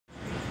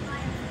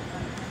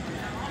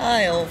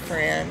Hi, old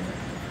friend.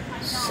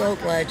 So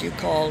glad you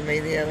called me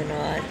the other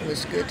night. It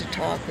was good to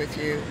talk with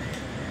you.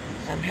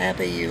 I'm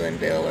happy you and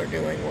Bill are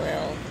doing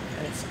well,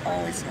 and it's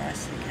always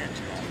nice to catch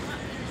up.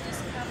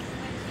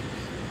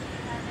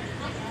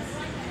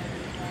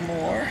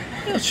 More?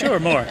 Yeah, sure,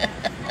 more.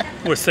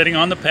 We're sitting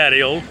on the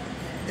patio.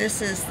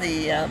 This is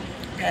the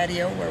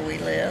patio where we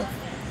live.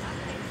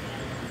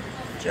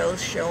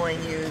 Joe's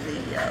showing you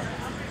the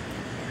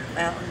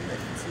fountain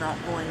that's not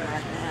going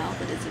right now,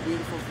 but it's a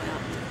beautiful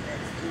fountain.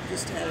 We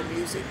just had a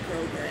music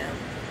program.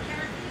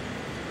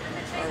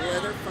 Our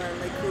weather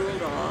finally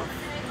cooled off,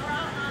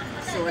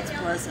 so it's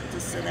pleasant to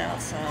sit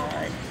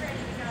outside.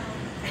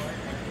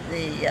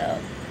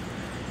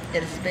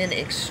 It has been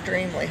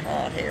extremely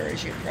hot here,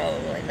 as you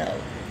probably know.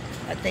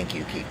 I think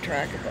you keep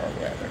track of our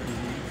weather.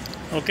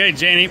 Okay,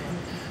 Janie,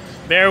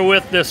 bear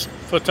with this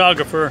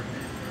photographer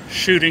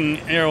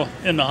shooting arrow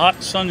in the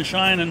hot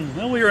sunshine, and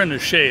well, we are in the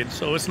shade,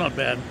 so it's not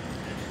bad.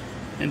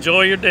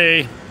 Enjoy your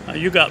day.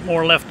 You got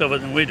more left of it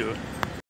than we do.